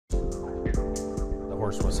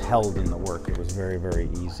horse was held in the work. It was very, very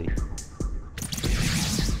easy.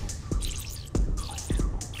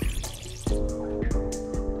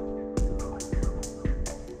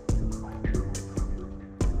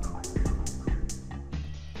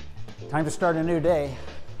 Time to start a new day.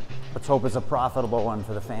 Let's hope it's a profitable one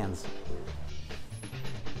for the fans.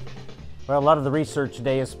 Well, a lot of the research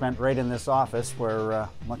today is spent right in this office where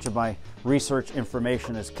much of my research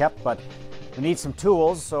information is kept, but we need some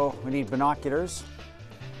tools, so we need binoculars,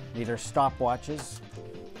 we need our stopwatches.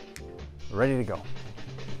 We're ready to go.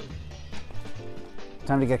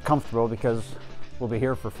 Time to get comfortable because we'll be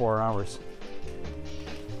here for 4 hours.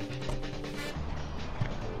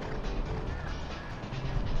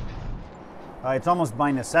 It's almost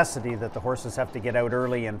by necessity that the horses have to get out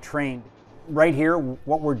early and train. Right here,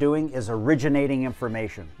 what we're doing is originating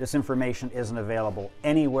information. This information isn't available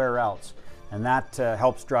anywhere else, and that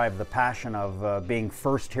helps drive the passion of being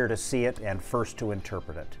first here to see it and first to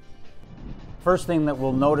interpret it. First thing that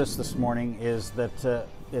we'll notice this morning is that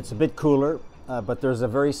it's a bit cooler, but there's a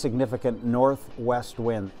very significant northwest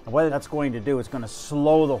wind. What that's going to do is going to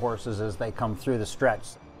slow the horses as they come through the stretch.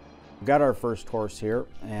 We've got our first horse here,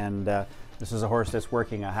 and this is a horse that's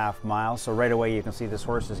working a half mile, so right away you can see this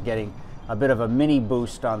horse is getting a bit of a mini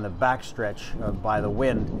boost on the backstretch by the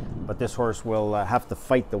wind, but this horse will have to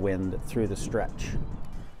fight the wind through the stretch.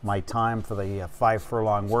 My time for the 5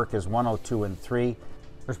 furlong work is 1:02 and 3.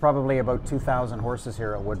 There's probably about 2,000 horses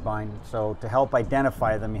here at Woodbine, so to help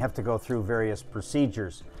identify them you have to go through various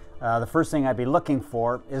procedures. The first thing I'd be looking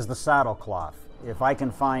for is the saddle cloth. If I can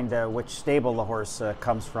find which stable the horse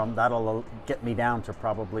comes from, that'll get me down to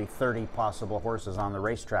probably 30 possible horses on the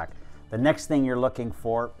racetrack. The next thing you're looking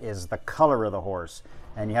for is the color of the horse,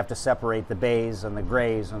 and you have to separate the bays and the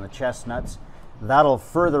grays and the chestnuts. That'll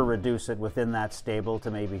further reduce it within that stable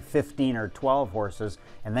to maybe 15 or 12 horses,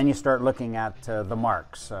 and then you start looking at the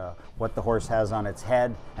marks, what the horse has on its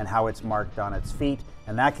head and how it's marked on its feet,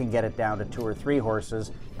 and that can get it down to 2 or 3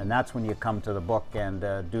 horses, and that's when you come to the book and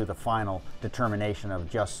do the final determination of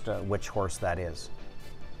just which horse that is.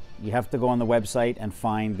 You have to go on the website and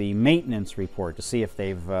find the maintenance report to see if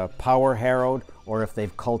they've power harrowed or if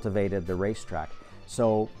they've cultivated the racetrack.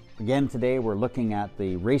 So again, today we're looking at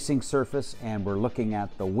the racing surface and we're looking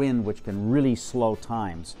at the wind, which can really slow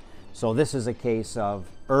times. So this is a case of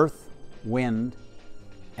earth, wind,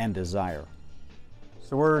 and desire.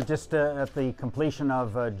 So we're just at the completion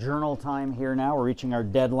of journal time here now. We're reaching our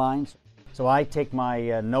deadlines. So I take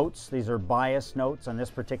my notes. These are bias notes on this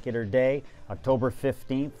particular day, October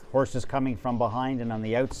 15th. Horses coming from behind and on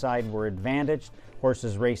the outside were advantaged.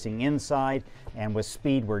 Horses racing inside, and with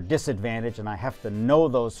speed we're disadvantaged, and I have to know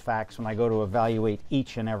those facts when I go to evaluate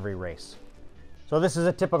each and every race. So this is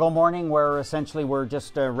a typical morning where essentially we're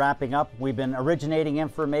just wrapping up. We've been originating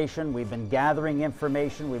information, we've been gathering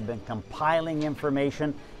information, we've been compiling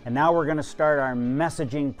information, and now we're going to start our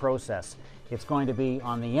messaging process. It's going to be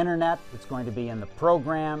on the internet, it's going to be in the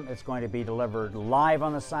program, it's going to be delivered live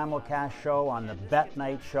on the simulcast show, on the bet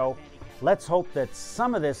night show. Let's hope that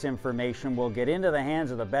some of this information will get into the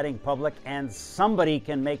hands of the betting public and somebody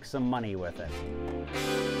can make some money with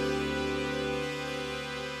it.